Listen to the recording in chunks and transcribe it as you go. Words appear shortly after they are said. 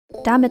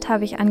Damit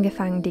habe ich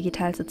angefangen,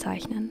 digital zu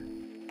zeichnen.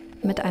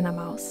 Mit einer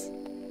Maus.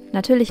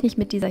 Natürlich nicht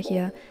mit dieser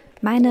hier.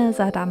 Meine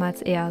sah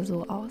damals eher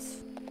so aus.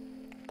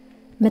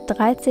 Mit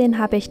 13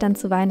 habe ich dann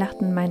zu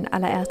Weihnachten mein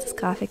allererstes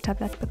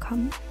Grafiktablett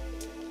bekommen.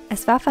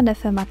 Es war von der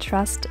Firma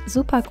Trust,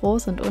 super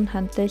groß und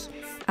unhandlich,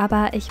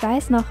 aber ich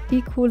weiß noch,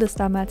 wie cool es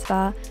damals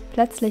war,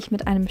 plötzlich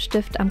mit einem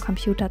Stift am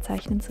Computer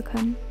zeichnen zu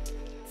können.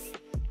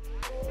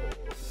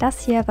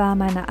 Das hier war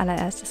meine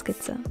allererste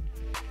Skizze.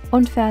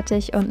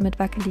 Unfertig und mit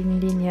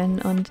wackeligen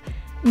Linien und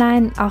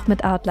nein, auch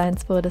mit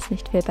Outlines wurde es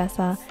nicht viel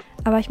besser,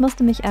 aber ich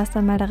musste mich erst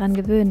einmal daran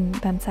gewöhnen,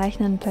 beim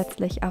Zeichnen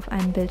plötzlich auf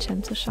einen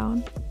Bildschirm zu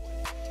schauen.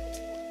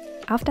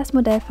 Auf das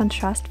Modell von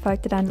Trust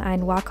folgte dann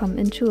ein Wacom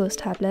Intuos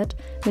Tablet,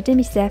 mit dem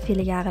ich sehr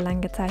viele Jahre lang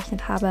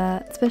gezeichnet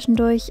habe.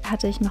 Zwischendurch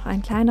hatte ich noch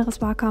ein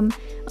kleineres Wacom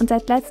und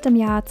seit letztem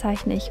Jahr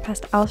zeichne ich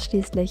fast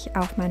ausschließlich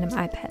auf meinem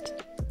iPad.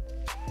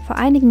 Vor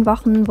einigen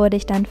Wochen wurde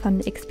ich dann von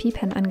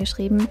XP-Pen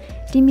angeschrieben,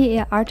 die mir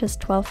ihr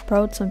Artist 12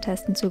 Pro zum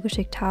Testen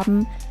zugeschickt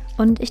haben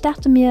und ich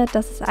dachte mir,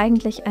 das ist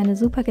eigentlich eine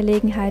super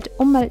Gelegenheit,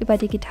 um mal über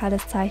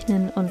digitales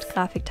Zeichnen und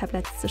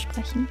Grafiktabletts zu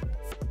sprechen.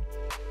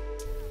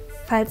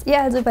 Falls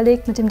ihr also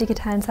überlegt, mit dem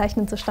digitalen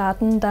Zeichnen zu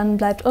starten, dann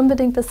bleibt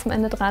unbedingt bis zum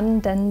Ende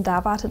dran, denn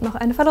da wartet noch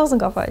eine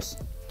Verlosung auf euch.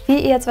 Wie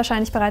ihr jetzt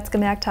wahrscheinlich bereits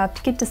gemerkt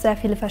habt, gibt es sehr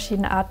viele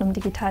verschiedene Arten, um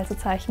digital zu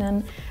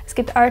zeichnen. Es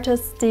gibt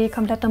Artists, die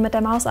komplett nur mit der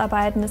Maus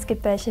arbeiten, es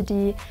gibt welche,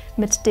 die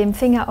mit dem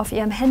Finger auf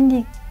ihrem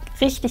Handy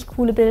richtig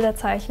coole Bilder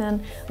zeichnen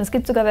und es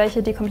gibt sogar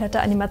welche, die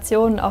komplette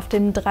Animationen auf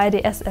dem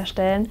 3DS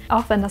erstellen,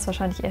 auch wenn das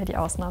wahrscheinlich eher die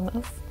Ausnahme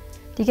ist.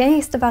 Die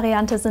gängigste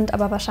Variante sind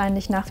aber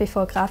wahrscheinlich nach wie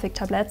vor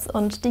Grafiktabletts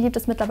und die gibt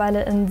es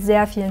mittlerweile in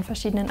sehr vielen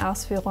verschiedenen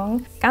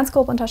Ausführungen. Ganz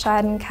grob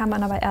unterscheiden kann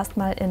man aber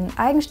erstmal in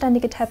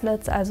eigenständige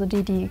Tablets, also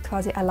die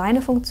quasi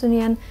alleine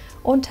funktionieren,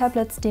 und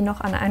Tablets, die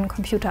noch an einen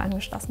Computer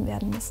angeschlossen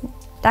werden müssen.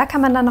 Da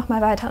kann man dann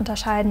nochmal weiter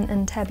unterscheiden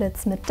in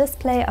Tablets mit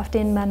Display, auf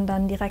denen man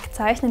dann direkt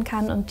zeichnen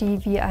kann und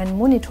die wie ein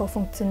Monitor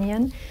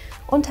funktionieren,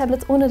 und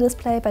Tablets ohne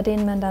Display, bei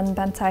denen man dann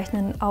beim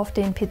Zeichnen auf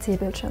den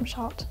PC-Bildschirm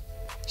schaut.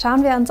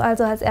 Schauen wir uns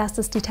also als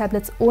erstes die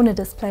Tablets ohne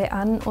Display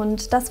an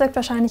und das wirkt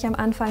wahrscheinlich am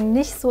Anfang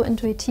nicht so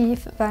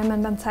intuitiv, weil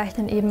man beim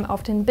Zeichnen eben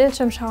auf den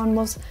Bildschirm schauen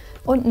muss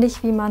und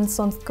nicht, wie man es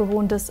sonst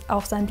gewohnt ist,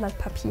 auf sein Blatt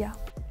Papier.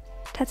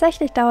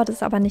 Tatsächlich dauert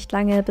es aber nicht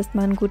lange, bis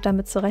man gut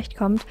damit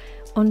zurechtkommt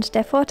und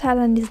der Vorteil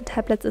an diesen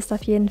Tablets ist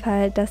auf jeden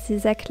Fall, dass sie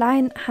sehr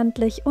klein,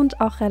 handlich und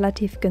auch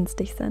relativ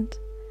günstig sind.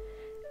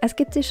 Es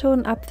gibt sie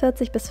schon ab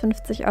 40 bis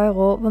 50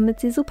 €,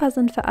 womit sie super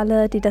sind für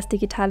alle, die das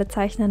digitale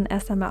Zeichnen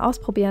erst einmal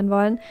ausprobieren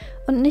wollen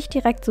und nicht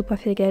direkt super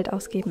viel Geld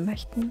ausgeben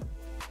möchten.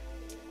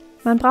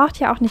 Man braucht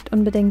ja auch nicht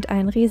unbedingt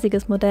ein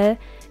riesiges Modell.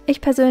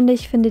 Ich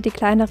persönlich finde die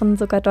kleineren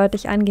sogar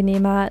deutlich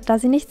angenehmer, da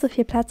sie nicht so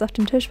viel Platz auf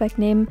dem Tisch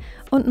wegnehmen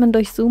und man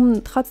durch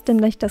Zoomen trotzdem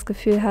nicht das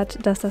Gefühl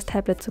hat, dass das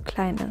Tablet zu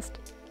klein ist.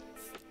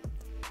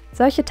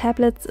 Solche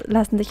Tablets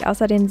lassen sich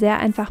außerdem sehr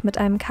einfach mit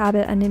einem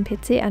Kabel an den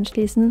PC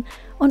anschließen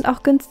und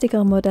auch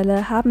günstigere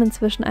Modelle haben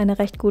inzwischen eine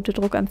recht gute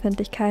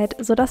Druckempfindlichkeit,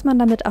 sodass man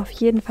damit auf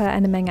jeden Fall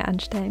eine Menge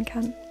anstellen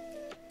kann.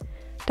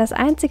 Das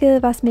Einzige,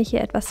 was mir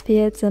hier etwas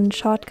fehlt, sind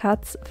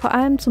Shortcuts, vor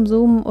allem zum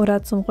Zoomen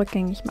oder zum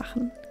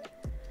Rückgängigmachen.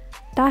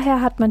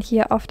 Daher hat man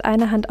hier oft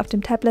eine Hand auf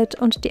dem Tablet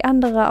und die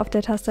andere auf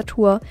der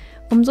Tastatur,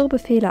 um so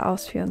Befehle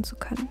ausführen zu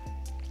können.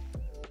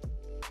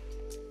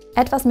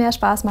 Etwas mehr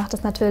Spaß macht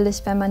es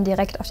natürlich, wenn man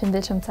direkt auf dem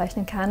Bildschirm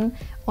zeichnen kann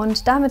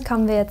und damit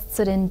kommen wir jetzt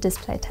zu den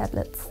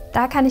Display-Tablets.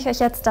 Da kann ich euch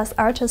jetzt das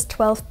Artist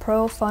 12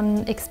 Pro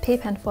von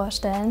XP-Pen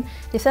vorstellen.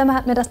 Die Firma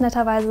hat mir das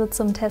netterweise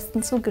zum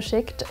Testen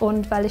zugeschickt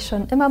und weil ich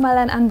schon immer mal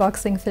ein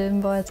Unboxing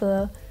filmen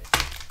wollte,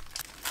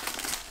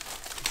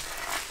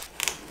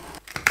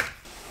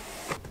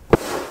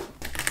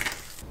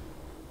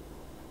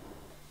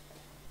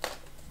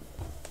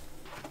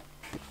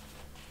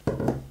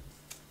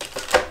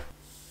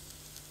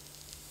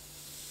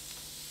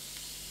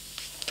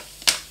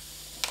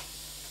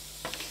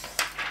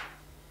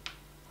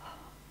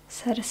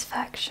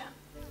 Satisfaction.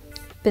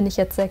 Bin ich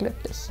jetzt sehr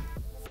glücklich.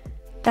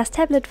 Das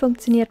Tablet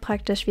funktioniert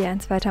praktisch wie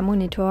ein zweiter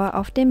Monitor,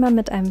 auf dem man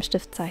mit einem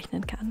Stift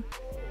zeichnen kann.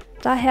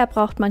 Daher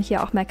braucht man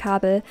hier auch mehr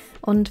Kabel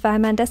und weil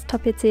mein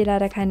Desktop-PC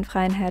leider keinen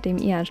freien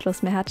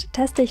HDMI-Anschluss mehr hat,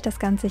 teste ich das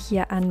Ganze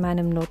hier an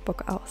meinem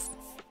Notebook aus.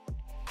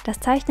 Das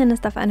Zeichnen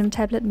ist auf einem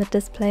Tablet mit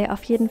Display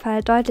auf jeden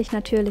Fall deutlich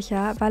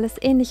natürlicher, weil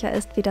es ähnlicher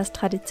ist wie das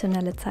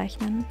traditionelle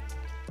Zeichnen.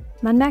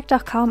 Man merkt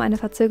auch kaum eine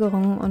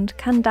Verzögerung und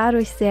kann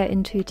dadurch sehr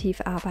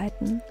intuitiv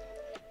arbeiten.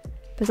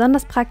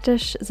 Besonders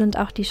praktisch sind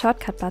auch die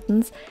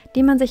Shortcut-Buttons,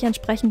 die man sich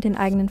entsprechend den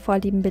eigenen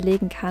Vorlieben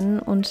belegen kann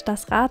und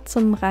das Rad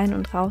zum Rein-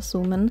 und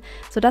Rauszoomen,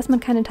 sodass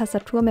man keine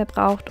Tastatur mehr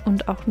braucht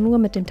und auch nur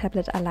mit dem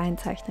Tablet allein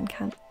zeichnen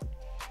kann.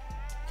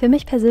 Für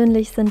mich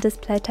persönlich sind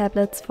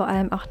Display-Tablets vor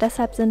allem auch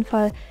deshalb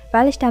sinnvoll,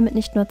 weil ich damit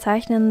nicht nur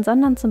zeichnen,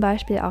 sondern zum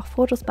Beispiel auch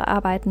Fotos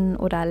bearbeiten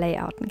oder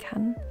layouten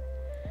kann.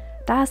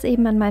 Da es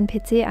eben an meinen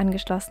PC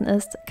angeschlossen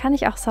ist, kann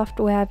ich auch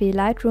Software wie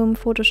Lightroom,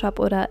 Photoshop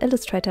oder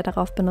Illustrator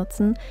darauf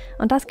benutzen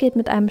und das geht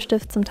mit einem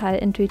Stift zum Teil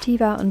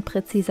intuitiver und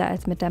präziser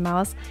als mit der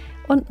Maus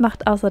und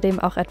macht außerdem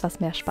auch etwas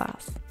mehr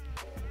Spaß.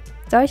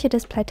 Solche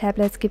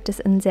Display-Tablets gibt es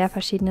in sehr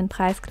verschiedenen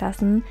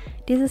Preisklassen.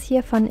 Dieses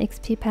hier von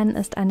XP-Pen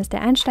ist eines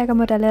der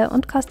Einsteigermodelle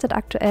und kostet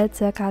aktuell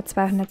ca.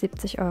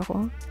 270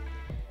 €.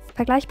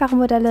 Vergleichbare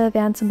Modelle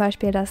wären zum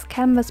Beispiel das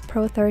Canvas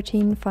Pro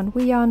 13 von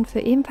Wii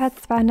für ebenfalls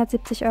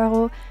 270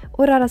 €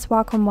 oder das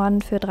Wacom One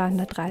für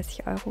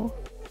 330 €.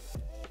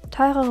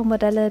 Teurere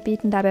Modelle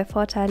bieten dabei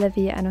Vorteile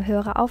wie eine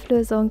höhere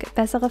Auflösung,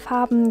 bessere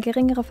Farben,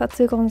 geringere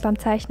Verzögerung beim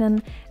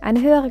Zeichnen, eine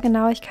höhere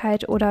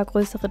Genauigkeit oder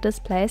größere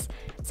Displays,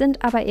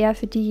 sind aber eher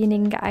für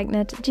diejenigen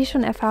geeignet, die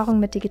schon Erfahrung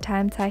mit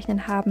digitalem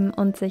Zeichnen haben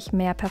und sich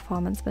mehr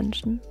Performance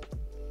wünschen.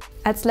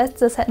 Als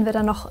letztes hätten wir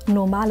dann noch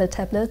normale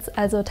Tablets,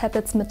 also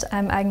Tablets mit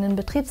einem eigenen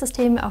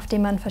Betriebssystem, auf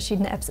dem man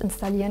verschiedene Apps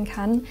installieren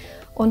kann.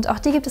 Und auch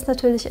die gibt es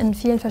natürlich in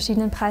vielen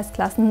verschiedenen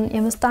Preisklassen.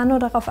 Ihr müsst da nur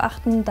darauf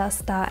achten,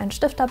 dass da ein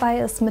Stift dabei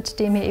ist, mit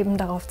dem ihr eben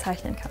darauf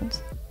zeichnen könnt.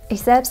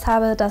 Ich selbst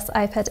habe das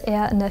iPad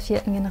Air in der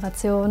 4.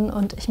 Generation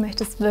und ich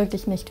möchte es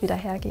wirklich nicht wieder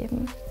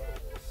hergeben.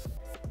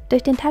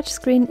 Durch den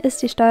Touchscreen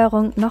ist die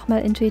Steuerung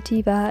nochmal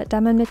intuitiver, da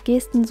man mit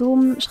Gesten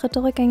zoomen,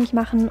 Schritte rückgängig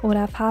machen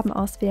oder Farben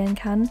auswählen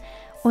kann.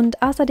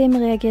 Und außerdem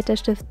reagiert der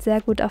Stift sehr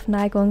gut auf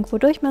Neigung,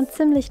 wodurch man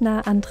ziemlich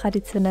nah an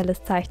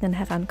traditionelles Zeichnen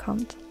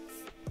herankommt.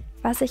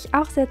 Was ich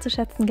auch sehr zu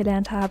schätzen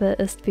gelernt habe,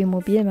 ist, wie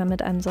mobil man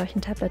mit einem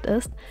solchen Tablet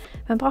ist.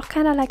 Man braucht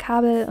keinerlei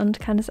Kabel und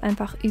kann es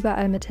einfach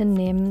überall mit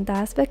hinnehmen,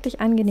 da es wirklich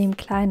angenehm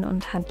klein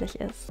und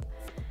handlich ist.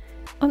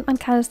 Und man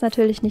kann es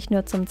natürlich nicht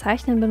nur zum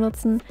Zeichnen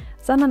benutzen,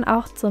 sondern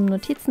auch zum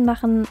Notizen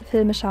machen,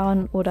 Filme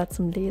schauen oder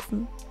zum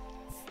Lesen.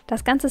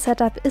 Das ganze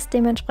Setup ist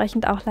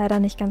dementsprechend auch leider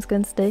nicht ganz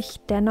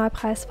günstig. Der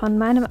Neupreis von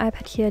meinem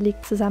iPad hier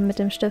liegt zusammen mit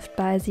dem Stift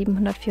bei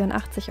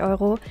 784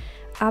 €,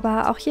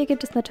 aber auch hier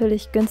gibt es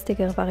natürlich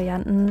günstigere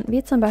Varianten,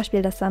 wie zum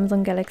Beispiel das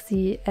Samsung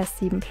Galaxy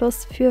S7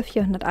 Plus für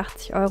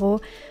 480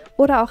 €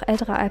 oder auch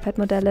ältere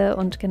iPad-Modelle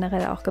und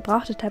generell auch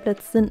gebrauchte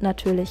Tablets sind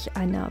natürlich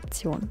eine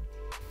Option.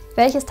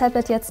 Welches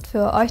Tablet jetzt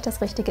für euch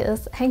das Richtige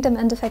ist, hängt im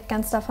Endeffekt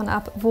ganz davon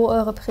ab, wo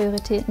eure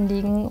Prioritäten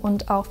liegen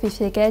und auch wie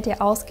viel Geld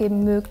ihr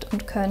ausgeben mögt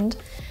und könnt.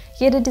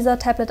 Jede dieser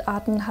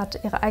Tablet-Arten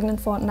hat ihre eigenen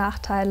Vor- und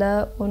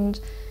Nachteile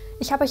und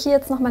ich habe euch hier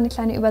jetzt noch mal eine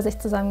kleine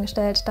Übersicht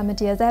zusammengestellt, damit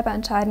ihr selber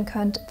entscheiden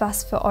könnt,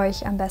 was für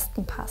euch am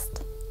besten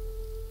passt.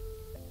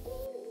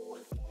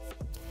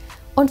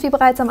 Und wie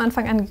bereits am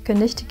Anfang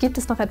angekündigt, gibt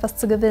es noch etwas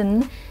zu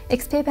gewinnen.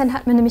 XP-Pen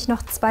hat mir nämlich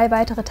noch 2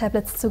 weitere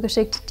Tablets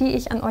zugeschickt, die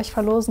ich an euch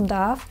verlosen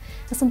darf.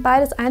 Das sind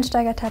beides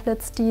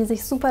Einsteiger-Tablets, die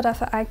sich super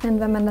dafür eignen,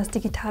 wenn man das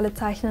digitale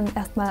Zeichnen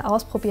erstmal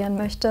ausprobieren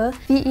möchte.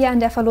 Wie ihr an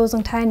der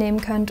Verlosung teilnehmen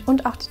könnt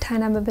und auch die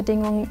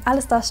Teilnahmebedingungen,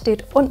 alles das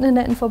steht unten in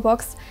der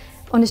Infobox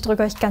und ich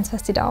drücke euch ganz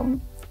fest die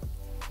Daumen.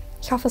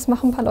 Ich hoffe, es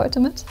machen ein paar Leute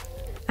mit.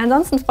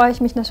 Ansonsten freue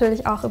ich mich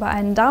natürlich auch über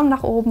einen Daumen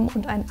nach oben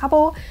und ein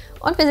Abo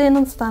und wir sehen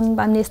uns dann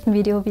beim nächsten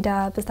Video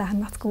wieder. Bis dahin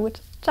macht's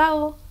gut.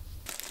 Ciao!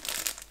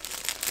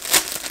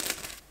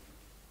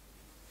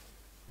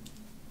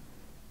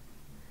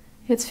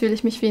 Jetzt fühle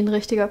ich mich wie ein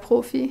richtiger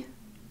Profi.